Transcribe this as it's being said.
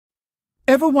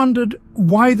Ever wondered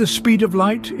why the speed of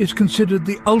light is considered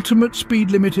the ultimate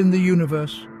speed limit in the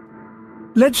universe?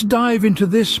 Let's dive into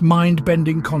this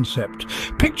mind-bending concept.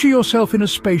 Picture yourself in a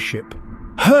spaceship,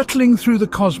 hurtling through the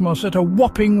cosmos at a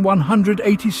whopping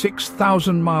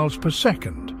 186,000 miles per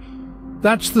second.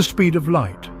 That's the speed of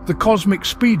light, the cosmic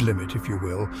speed limit, if you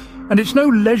will. And it's no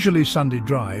leisurely Sunday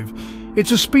drive.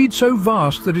 It's a speed so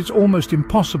vast that it's almost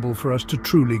impossible for us to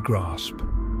truly grasp.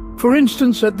 For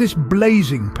instance, at this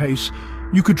blazing pace,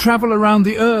 you could travel around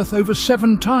the Earth over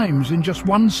 7 times in just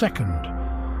 1 second.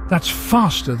 That's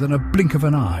faster than a blink of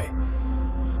an eye.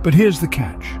 But here's the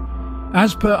catch.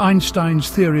 As per Einstein's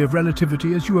theory of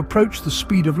relativity, as you approach the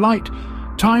speed of light,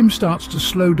 time starts to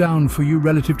slow down for you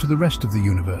relative to the rest of the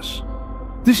universe.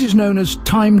 This is known as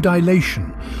time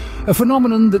dilation, a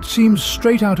phenomenon that seems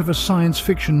straight out of a science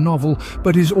fiction novel,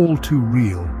 but is all too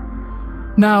real.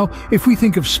 Now, if we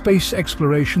think of space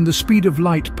exploration, the speed of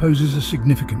light poses a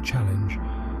significant challenge.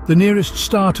 The nearest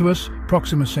star to us,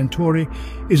 Proxima Centauri,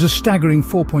 is a staggering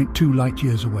 4.2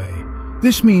 light-years away.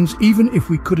 This means even if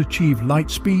we could achieve light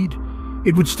speed,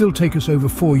 it would still take us over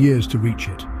 4 years to reach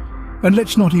it. And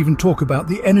let's not even talk about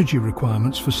the energy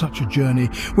requirements for such a journey,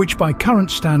 which by current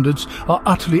standards are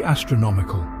utterly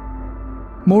astronomical.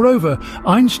 Moreover,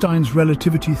 Einstein's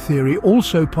relativity theory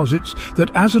also posits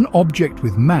that as an object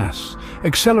with mass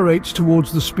accelerates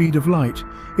towards the speed of light,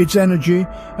 its energy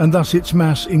and thus its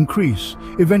mass increase,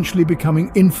 eventually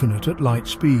becoming infinite at light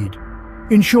speed.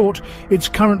 In short, it's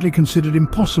currently considered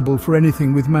impossible for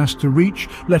anything with mass to reach,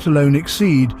 let alone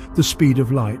exceed, the speed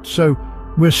of light. So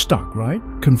we're stuck, right?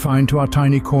 Confined to our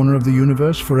tiny corner of the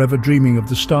universe, forever dreaming of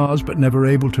the stars but never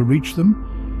able to reach them?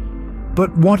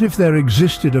 But what if there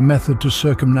existed a method to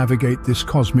circumnavigate this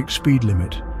cosmic speed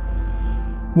limit?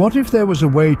 What if there was a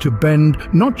way to bend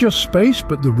not just space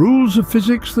but the rules of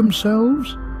physics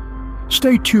themselves?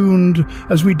 Stay tuned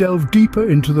as we delve deeper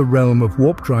into the realm of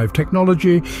warp drive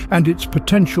technology and its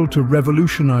potential to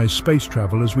revolutionize space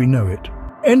travel as we know it.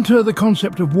 Enter the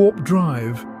concept of warp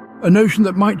drive, a notion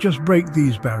that might just break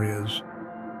these barriers.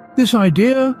 This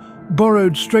idea,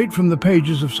 borrowed straight from the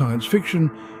pages of science fiction,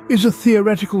 is a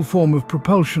theoretical form of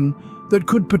propulsion that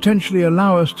could potentially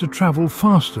allow us to travel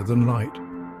faster than light.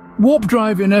 Warp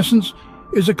drive, in essence,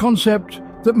 is a concept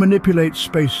that manipulates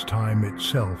space-time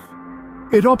itself.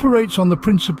 It operates on the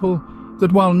principle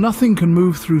that while nothing can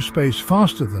move through space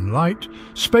faster than light,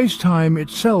 space-time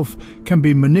itself can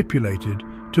be manipulated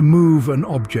to move an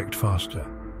object faster.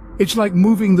 It's like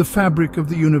moving the fabric of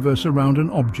the universe around an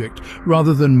object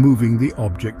rather than moving the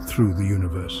object through the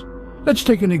universe. Let's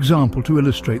take an example to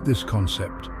illustrate this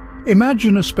concept.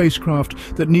 Imagine a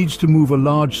spacecraft that needs to move a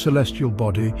large celestial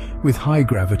body with high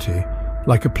gravity,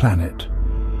 like a planet.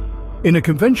 In a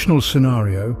conventional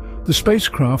scenario, the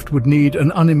spacecraft would need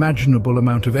an unimaginable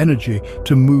amount of energy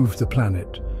to move the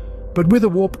planet. But with a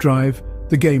warp drive,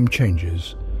 the game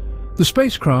changes. The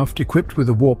spacecraft, equipped with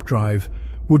a warp drive,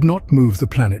 would not move the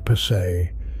planet per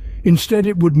se. Instead,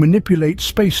 it would manipulate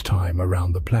space-time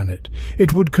around the planet.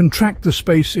 It would contract the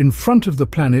space in front of the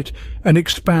planet and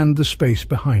expand the space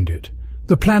behind it.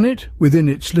 The planet, within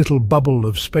its little bubble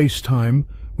of space-time,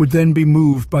 would then be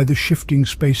moved by the shifting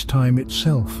space-time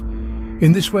itself.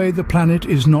 In this way, the planet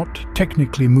is not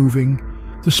technically moving,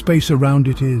 the space around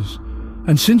it is.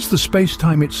 And since the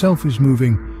space-time itself is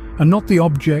moving, and not the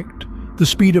object, the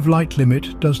speed of light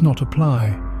limit does not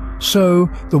apply. So,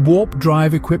 the warp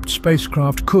drive-equipped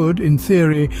spacecraft could, in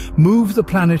theory, move the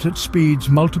planet at speeds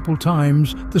multiple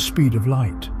times the speed of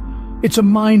light. It's a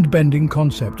mind-bending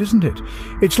concept, isn't it?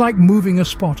 It's like moving a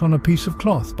spot on a piece of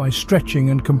cloth by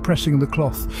stretching and compressing the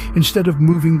cloth instead of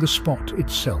moving the spot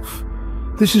itself.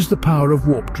 This is the power of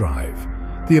warp drive,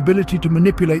 the ability to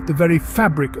manipulate the very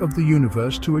fabric of the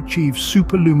universe to achieve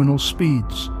superluminal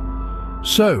speeds.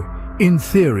 So, in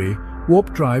theory,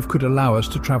 warp drive could allow us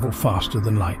to travel faster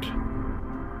than light.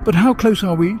 But how close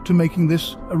are we to making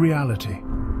this a reality?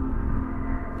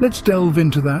 Let's delve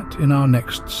into that in our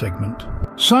next segment.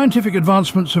 Scientific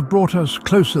advancements have brought us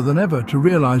closer than ever to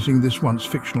realizing this once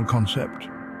fictional concept.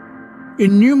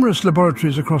 In numerous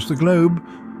laboratories across the globe,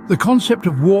 the concept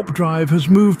of warp drive has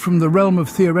moved from the realm of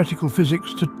theoretical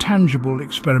physics to tangible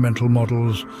experimental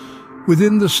models.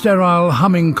 Within the sterile,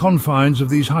 humming confines of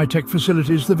these high-tech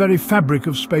facilities, the very fabric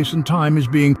of space and time is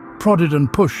being prodded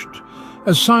and pushed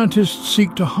as scientists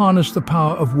seek to harness the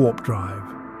power of warp drive.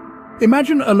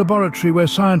 Imagine a laboratory where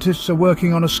scientists are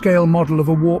working on a scale model of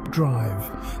a warp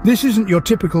drive. This isn't your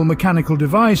typical mechanical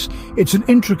device, it's an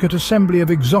intricate assembly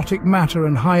of exotic matter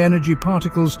and high-energy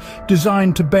particles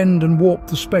designed to bend and warp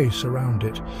the space around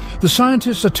it. The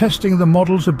scientists are testing the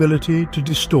model's ability to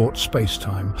distort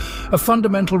space-time, a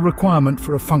fundamental requirement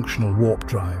for a functional warp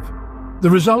drive. The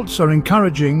results are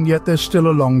encouraging, yet there's still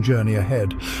a long journey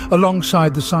ahead.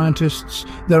 Alongside the scientists,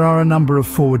 there are a number of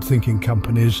forward-thinking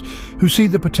companies who see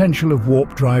the potential of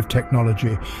warp drive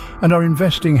technology and are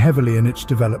investing heavily in its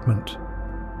development.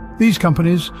 These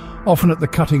companies, often at the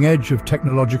cutting edge of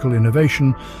technological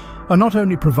innovation, are not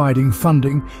only providing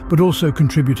funding but also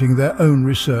contributing their own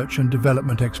research and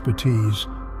development expertise.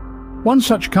 One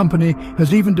such company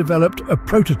has even developed a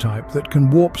prototype that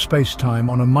can warp space-time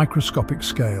on a microscopic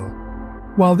scale.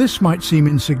 While this might seem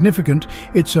insignificant,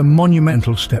 it's a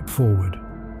monumental step forward.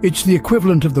 It's the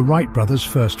equivalent of the Wright brothers'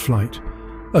 first flight.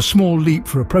 A small leap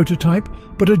for a prototype,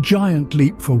 but a giant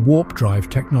leap for warp drive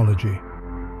technology.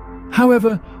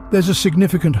 However, there's a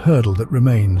significant hurdle that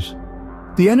remains.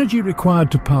 The energy required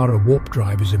to power a warp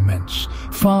drive is immense,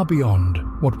 far beyond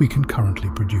what we can currently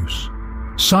produce.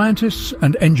 Scientists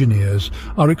and engineers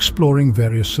are exploring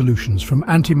various solutions from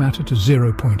antimatter to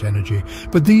zero-point energy,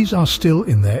 but these are still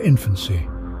in their infancy.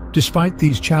 Despite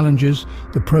these challenges,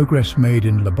 the progress made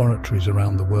in laboratories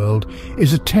around the world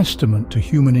is a testament to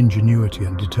human ingenuity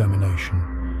and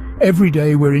determination. Every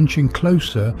day we're inching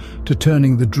closer to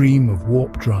turning the dream of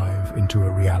warp drive into a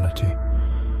reality.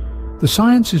 The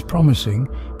science is promising,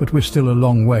 but we're still a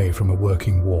long way from a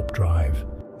working warp drive.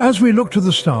 As we look to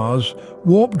the stars,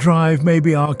 warp drive may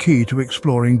be our key to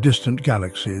exploring distant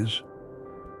galaxies.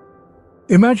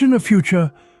 Imagine a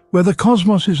future where the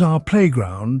cosmos is our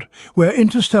playground, where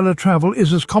interstellar travel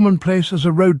is as commonplace as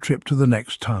a road trip to the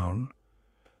next town.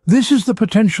 This is the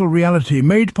potential reality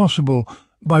made possible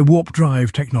by warp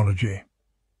drive technology.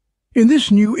 In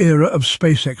this new era of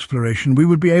space exploration, we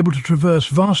would be able to traverse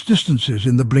vast distances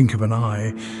in the blink of an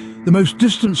eye. The most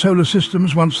distant solar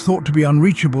systems, once thought to be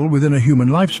unreachable within a human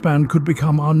lifespan, could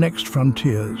become our next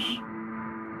frontiers.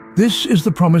 This is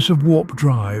the promise of warp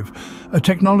drive, a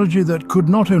technology that could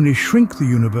not only shrink the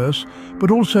universe, but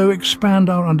also expand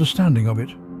our understanding of it.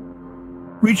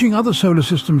 Reaching other solar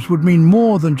systems would mean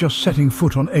more than just setting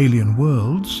foot on alien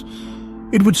worlds.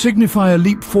 It would signify a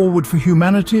leap forward for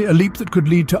humanity, a leap that could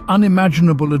lead to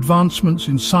unimaginable advancements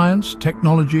in science,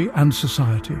 technology, and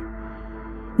society.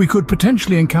 We could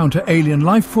potentially encounter alien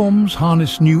life forms,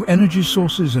 harness new energy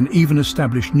sources, and even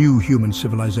establish new human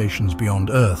civilizations beyond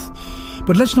Earth.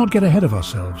 But let's not get ahead of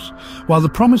ourselves. While the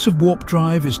promise of warp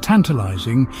drive is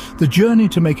tantalizing, the journey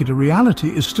to make it a reality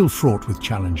is still fraught with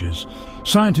challenges.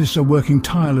 Scientists are working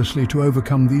tirelessly to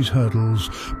overcome these hurdles,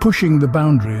 pushing the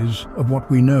boundaries of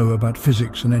what we know about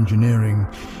physics and engineering.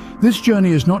 This journey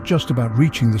is not just about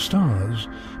reaching the stars,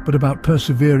 but about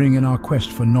persevering in our quest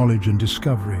for knowledge and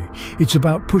discovery. It's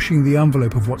about pushing the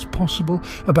envelope of what's possible,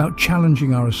 about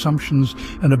challenging our assumptions,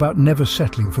 and about never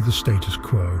settling for the status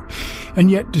quo.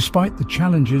 And yet, despite the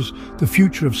challenges, the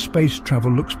future of space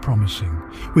travel looks promising.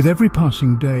 With every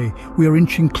passing day, we are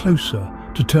inching closer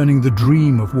to turning the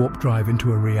dream of warp drive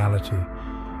into a reality.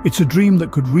 It's a dream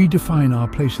that could redefine our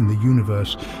place in the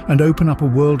universe and open up a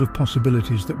world of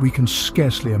possibilities that we can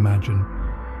scarcely imagine.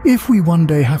 If we one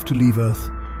day have to leave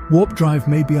Earth, warp drive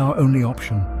may be our only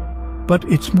option. But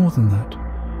it's more than that.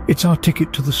 It's our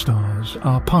ticket to the stars,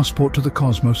 our passport to the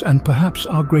cosmos, and perhaps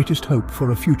our greatest hope for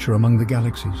a future among the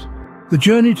galaxies. The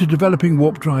journey to developing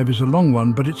warp drive is a long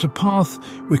one, but it's a path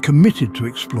we're committed to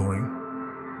exploring.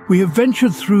 We have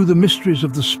ventured through the mysteries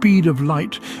of the speed of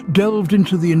light, delved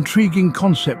into the intriguing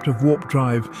concept of warp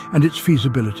drive and its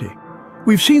feasibility.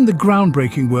 We've seen the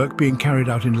groundbreaking work being carried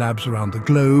out in labs around the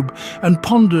globe and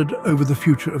pondered over the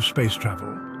future of space travel.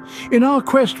 In our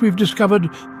quest, we've discovered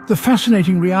the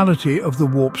fascinating reality of the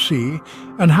warp sea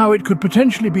and how it could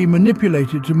potentially be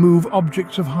manipulated to move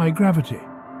objects of high gravity.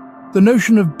 The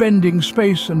notion of bending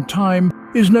space and time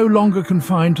is no longer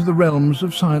confined to the realms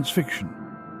of science fiction.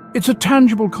 It's a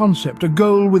tangible concept, a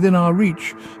goal within our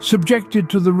reach, subjected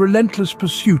to the relentless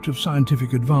pursuit of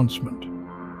scientific advancement.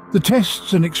 The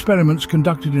tests and experiments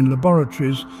conducted in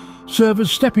laboratories serve as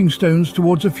stepping stones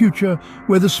towards a future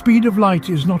where the speed of light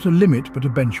is not a limit but a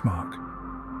benchmark.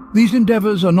 These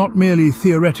endeavors are not merely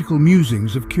theoretical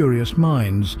musings of curious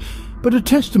minds, but a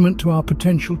testament to our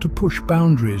potential to push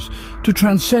boundaries, to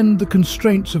transcend the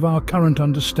constraints of our current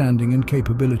understanding and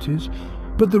capabilities.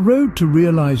 But the road to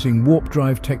realizing warp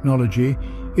drive technology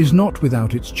is not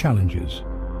without its challenges.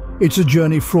 It's a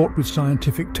journey fraught with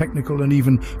scientific, technical, and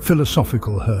even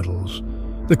philosophical hurdles.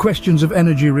 The questions of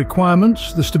energy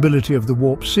requirements, the stability of the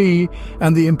warp sea,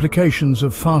 and the implications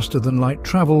of faster-than-light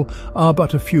travel are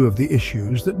but a few of the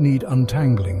issues that need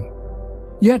untangling.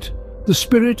 Yet, the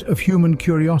spirit of human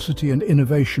curiosity and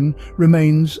innovation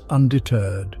remains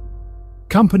undeterred.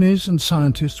 Companies and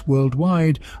scientists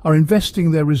worldwide are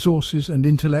investing their resources and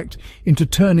intellect into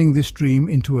turning this dream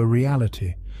into a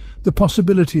reality. The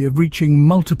possibility of reaching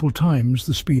multiple times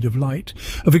the speed of light,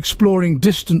 of exploring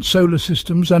distant solar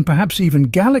systems and perhaps even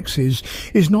galaxies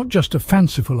is not just a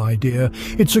fanciful idea,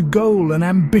 it's a goal, an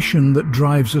ambition that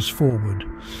drives us forward.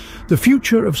 The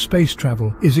future of space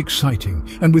travel is exciting,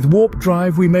 and with warp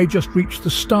drive we may just reach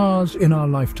the stars in our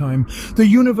lifetime. The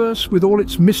universe, with all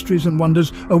its mysteries and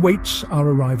wonders, awaits our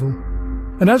arrival.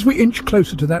 And as we inch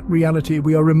closer to that reality,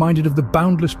 we are reminded of the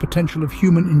boundless potential of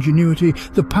human ingenuity,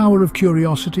 the power of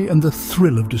curiosity, and the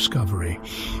thrill of discovery.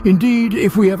 Indeed,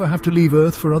 if we ever have to leave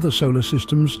Earth for other solar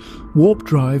systems, warp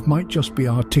drive might just be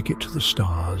our ticket to the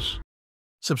stars.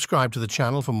 Subscribe to the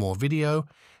channel for more video,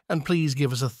 and please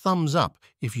give us a thumbs up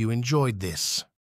if you enjoyed this.